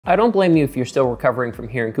I don't blame you if you're still recovering from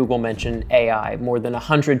hearing Google mention AI more than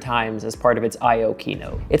 100 times as part of its I/O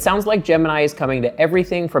keynote. It sounds like Gemini is coming to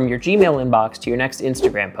everything from your Gmail inbox to your next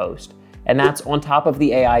Instagram post. And that's on top of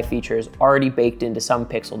the AI features already baked into some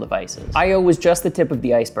Pixel devices. I/O was just the tip of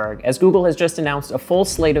the iceberg, as Google has just announced a full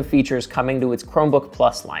slate of features coming to its Chromebook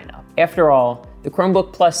Plus lineup. After all, the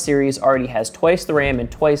Chromebook Plus series already has twice the RAM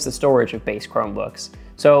and twice the storage of base Chromebooks,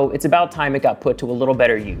 so it's about time it got put to a little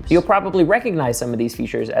better use. You'll probably recognize some of these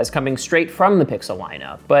features as coming straight from the Pixel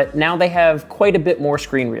lineup, but now they have quite a bit more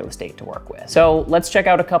screen real estate to work with. So let's check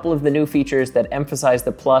out a couple of the new features that emphasize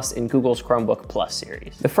the Plus in Google's Chromebook Plus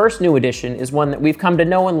series. The first new addition is one that we've come to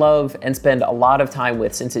know and love and spend a lot of time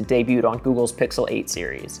with since it debuted on Google's Pixel 8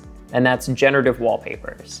 series, and that's generative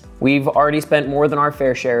wallpapers. We've already spent more than our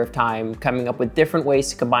fair share of time coming up with different ways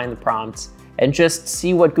to combine the prompts and just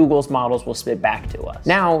see what Google's models will spit back to us.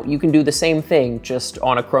 Now you can do the same thing just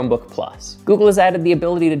on a Chromebook Plus. Google has added the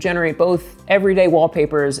ability to generate both everyday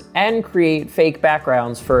wallpapers and create fake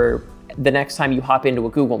backgrounds for the next time you hop into a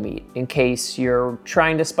Google Meet, in case you're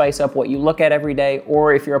trying to spice up what you look at every day,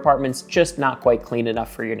 or if your apartment's just not quite clean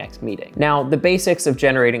enough for your next meeting. Now, the basics of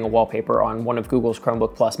generating a wallpaper on one of Google's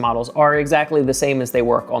Chromebook Plus models are exactly the same as they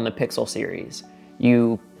work on the Pixel series.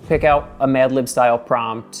 You pick out a Mad Lib style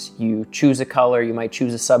prompt, you choose a color, you might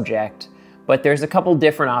choose a subject, but there's a couple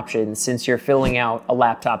different options since you're filling out a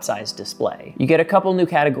laptop-sized display. You get a couple new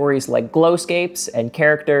categories like glowscapes and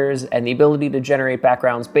characters and the ability to generate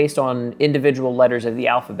backgrounds based on individual letters of the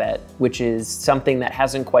alphabet, which is something that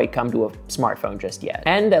hasn't quite come to a smartphone just yet.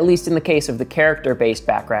 And at least in the case of the character-based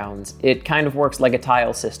backgrounds, it kind of works like a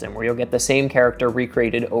tile system where you'll get the same character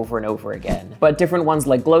recreated over and over again. But different ones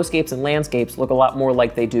like glowscapes and landscapes look a lot more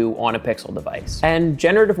like they do on a Pixel device. And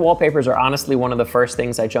generative wallpapers are honestly one of the first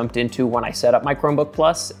things I jumped into when I set up my Chromebook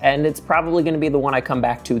Plus, and it's probably going to be the one I come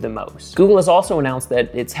back to the most. Google has also announced that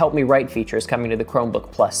its Help Me Write feature is coming to the Chromebook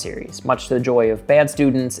Plus series, much to the joy of bad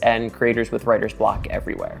students and creators with writer's block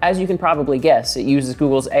everywhere. As you can probably guess, it uses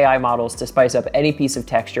Google's AI models to spice up any piece of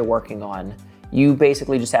text you're working on. You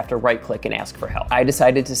basically just have to right-click and ask for help. I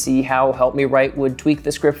decided to see how Help Me Write would tweak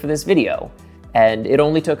the script for this video, and it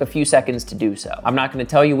only took a few seconds to do so. I'm not going to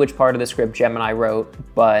tell you which part of the script Gemini wrote,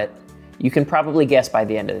 but you can probably guess by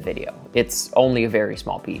the end of the video. It's only a very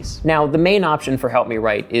small piece. Now, the main option for Help Me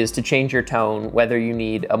Write is to change your tone, whether you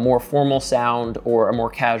need a more formal sound or a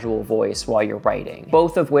more casual voice while you're writing,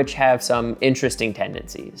 both of which have some interesting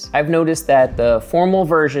tendencies. I've noticed that the formal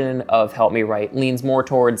version of Help Me Write leans more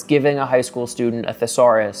towards giving a high school student a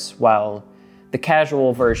thesaurus, while the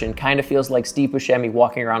casual version kind of feels like Steve Buscemi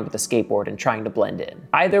walking around with a skateboard and trying to blend in.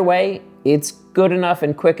 Either way, it's good enough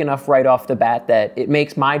and quick enough right off the bat that it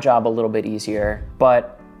makes my job a little bit easier,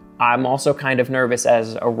 but I'm also kind of nervous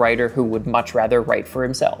as a writer who would much rather write for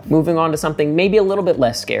himself. Moving on to something maybe a little bit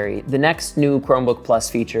less scary, the next new Chromebook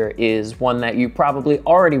Plus feature is one that you probably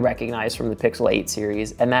already recognize from the Pixel 8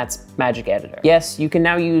 series, and that's Magic Editor. Yes, you can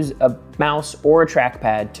now use a mouse or a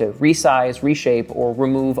trackpad to resize, reshape, or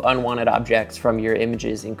remove unwanted objects from your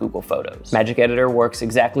images in Google Photos. Magic Editor works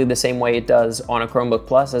exactly the same way it does on a Chromebook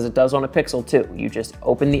Plus as it does on a Pixel 2. You just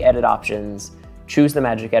open the edit options, choose the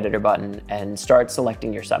Magic Editor button, and start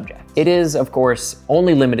selecting your subject. It is, of course,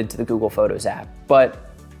 only limited to the Google Photos app,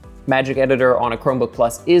 but Magic Editor on a Chromebook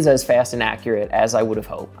Plus is as fast and accurate as I would have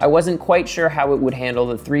hoped. I wasn't quite sure how it would handle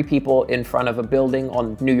the 3 people in front of a building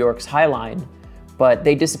on New York's High Line, but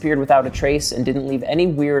they disappeared without a trace and didn't leave any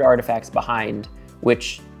weird artifacts behind,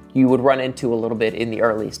 which you would run into a little bit in the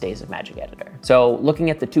earliest days of Magic Editor. So looking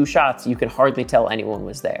at the 2 shots, you could hardly tell anyone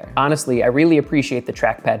was there. Honestly, I really appreciate the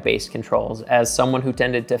trackpad-based controls as someone who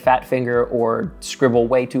tended to fat finger or scribble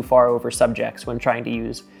way too far over subjects when trying to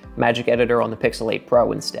use Magic Editor on the Pixel 8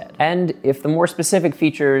 Pro instead. And if the more specific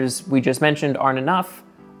features we just mentioned aren't enough,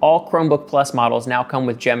 all Chromebook Plus models now come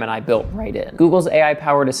with Gemini built right in. Google's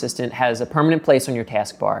AI-powered assistant has a permanent place on your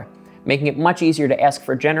taskbar, making it much easier to ask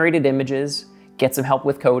for generated images, get some help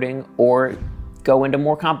with coding, or go into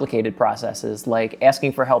more complicated processes like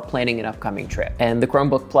asking for help planning an upcoming trip. And the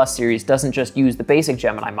Chromebook Plus series doesn't just use the basic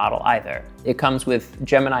Gemini model either. It comes with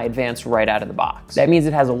Gemini Advanced right out of the box. That means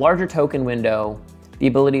it has a larger token window, the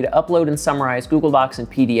ability to upload and summarize Google Docs and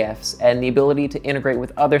PDFs, and the ability to integrate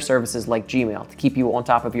with other services like Gmail to keep you on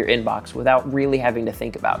top of your inbox without really having to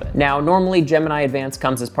think about it. Now, normally Gemini Advanced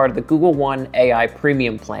comes as part of the Google One AI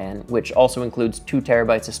Premium plan, which also includes 2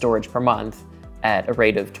 terabytes of storage per month at a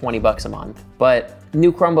rate of $20 a month. But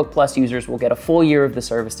new Chromebook Plus users will get a full year of the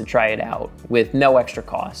service to try it out with no extra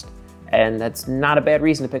cost. and that's not a bad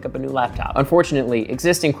reason to pick up a new laptop. Unfortunately,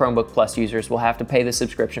 existing Chromebook Plus users will have to pay the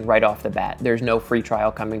subscription right off the bat. There's no free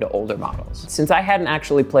trial coming to older models. Since I hadn't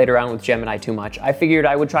actually played around with Gemini too much, I figured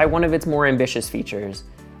I would try one of its more ambitious features,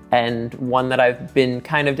 and one that I've been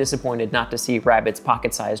kind of disappointed not to see Rabbit's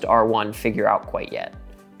pocket-sized R1 figure out quite yet: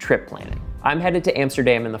 trip planning. I'm headed to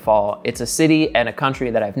Amsterdam in the fall. It's a city and a country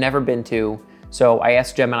that I've never been to, so I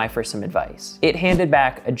asked Gemini for some advice. It handed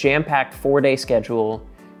back a jam-packed 4-day schedule,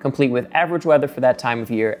 complete with average weather for that time of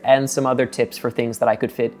year and some other tips for things that I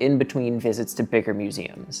could fit in between visits to bigger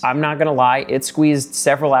museums. I'm not gonna lie, it squeezed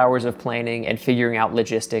several hours of planning and figuring out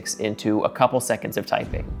logistics into a couple seconds of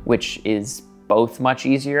typing, which is both much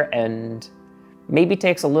easier and maybe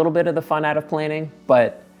takes a little bit of the fun out of planning,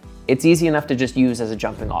 but it's easy enough to just use as a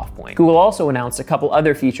jumping off point. Google also announced a couple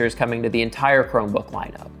other features coming to the entire Chromebook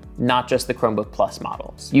lineup, not just the Chromebook Plus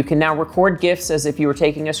models. You can now record GIFs as if you were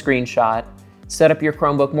taking a screenshot, set up your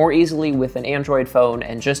Chromebook more easily with an Android phone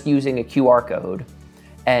and just using a QR code,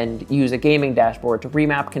 and use a gaming dashboard to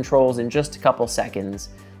remap controls in just a couple seconds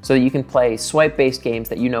so that you can play swipe-based games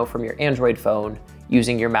that you know from your Android phone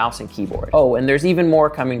using your mouse and keyboard. Oh, and there's even more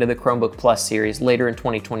coming to the Chromebook Plus series later in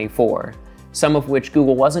 2024, some of which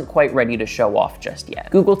Google wasn't quite ready to show off just yet.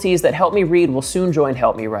 Google teased that Help Me Read will soon join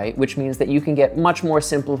Help Me Write, which means that you can get much more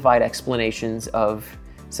simplified explanations of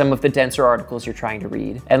some of the denser articles you're trying to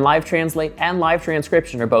read. And Live Translate and Live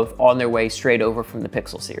Transcription are both on their way straight over from the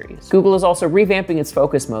Pixel series. Google is also revamping its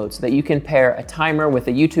focus mode so that you can pair a timer with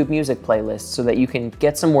a YouTube music playlist so that you can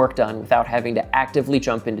get some work done without having to actively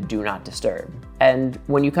jump into Do Not Disturb. And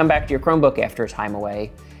when you come back to your Chromebook after a time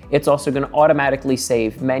away, it's also going to automatically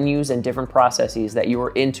save menus and different processes that you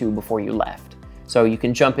were into before you left, so you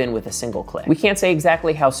can jump in with a single click. We can't say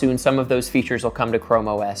exactly how soon some of those features will come to Chrome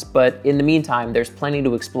OS, but in the meantime, there's plenty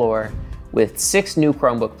to explore with 6 new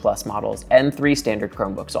Chromebook Plus models and 3 standard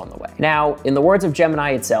Chromebooks on the way. Now, in the words of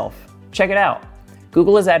Gemini itself, check it out.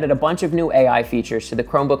 Google has added a bunch of new AI features to the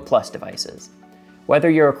Chromebook Plus devices. Whether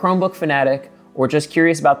you're a Chromebook fanatic or just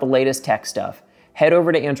curious about the latest tech stuff, head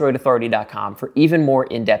over to AndroidAuthority.com for even more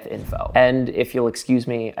in-depth info. And if you'll excuse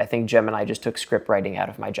me, I think Gemini just took script writing out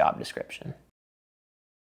of my job description.